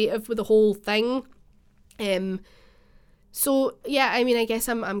more creative with the whole thing. So yeah, I mean, I guess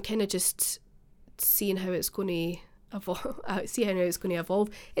I'm kind of just seeing how it's going to evolve.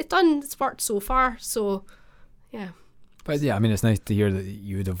 It's worked so far, so yeah. But yeah, I mean, it's nice to hear that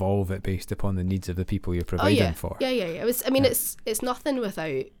you would evolve it based upon the needs of the people you're providing for. Yeah. It's nothing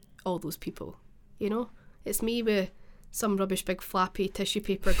without all those people, It's me with some rubbish big flappy tissue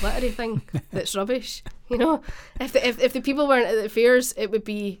paper glittery thing that's rubbish, If the people weren't at the fairs, it'd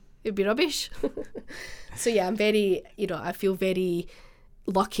be rubbish. So yeah, I'm very, I feel very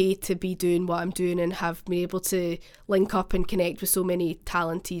lucky to be doing what I'm doing and have been able to link up and connect with so many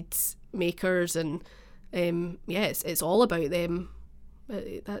talented makers, and it's all about them.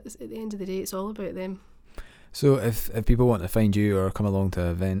 That's at the end of the day, it's all about them. So if people want to find you or come along to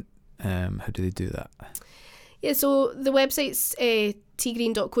an event, how do they do that? Yeah, so the website's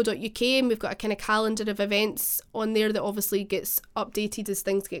tgreen.co.uk, and we've got a kind of calendar of events on there that obviously gets updated as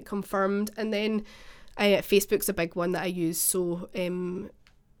things get confirmed. And then Facebook's a big one that I use, so the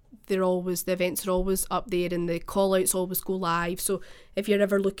events are always up there, and the call outs always go live. So if you're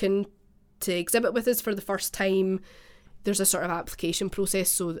ever looking to exhibit with us for the first time, there's a sort of application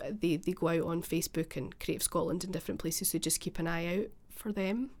process, so they go out on Facebook and Creative Scotland and different places, so just keep an eye out for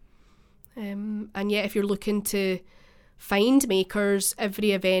them. And yeah, if you're looking to find makers,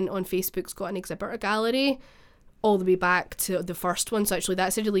 every event on Facebook's got an exhibitor gallery all the way back to the first one, so actually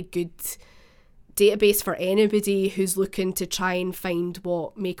that's a really good database for anybody who's looking to try and find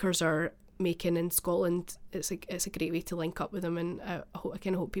what makers are making in Scotland. It's a great way to link up with them, and I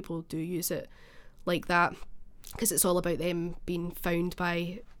kind of hope people do use it like that. because it's all about them being found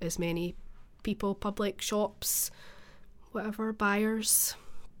by as many people, public, shops, whatever, buyers.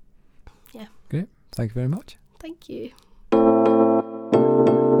 Yeah. Great. Thank you very much. Thank you.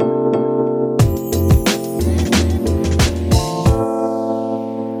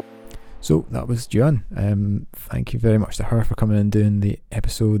 So that was Joanne. Thank you very much to her for coming and doing the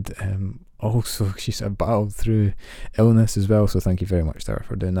episode. Also, she sort of battled through illness as well, so thank you very much to her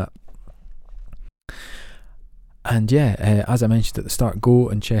for doing that. And yeah, as I mentioned at the start, go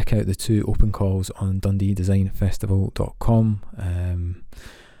and check out the 2 open calls on DundeeDesignFestival.com.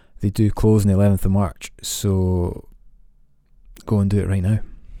 They do close on the 11th of March, so go and do it right now.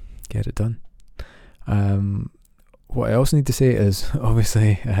 Get it done. What I also need to say is,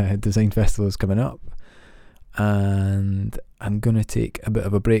 obviously, Design Festival is coming up, and I'm going to take a bit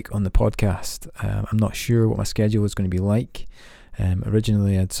of a break on the podcast. I'm not sure what my schedule is going to be like.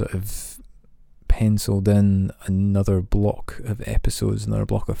 Originally, I'd sort of penciled in another block of episodes, another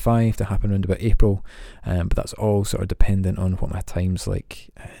block of 5 to happen around about April, but that's all sort of dependent on what my time's like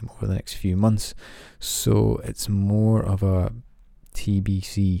over the next few months. So it's more of a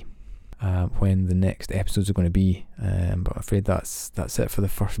TBC when the next episodes are going to be, but I'm afraid that's it for the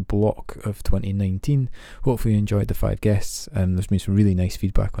first block of 2019. Hopefully you enjoyed the 5 guests. There's been some really nice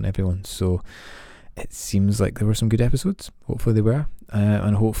feedback on everyone, so it seems like there were some good episodes. Hopefully they were,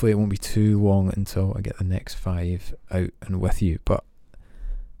 and hopefully it won't be too long until I get the next 5 out and with you. But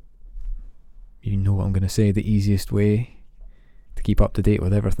you know what I'm going to say, the easiest way to keep up to date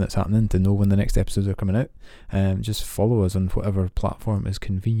with everything that's happening, to know when the next episodes are coming out, just follow us on whatever platform is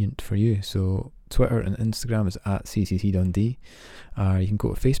convenient for you. So Twitter and Instagram is at CCC Dundee. You can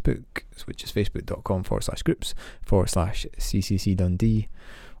go to Facebook, which is facebook.com/groups/CCC Dundee,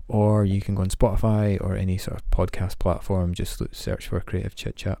 or you can go on Spotify or any sort of podcast platform. Just search for Creative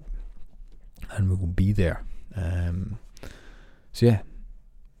Chit Chat and we will be there. So yeah,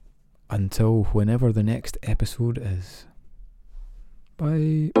 until whenever the next episode is.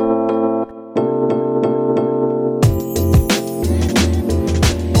 Bye.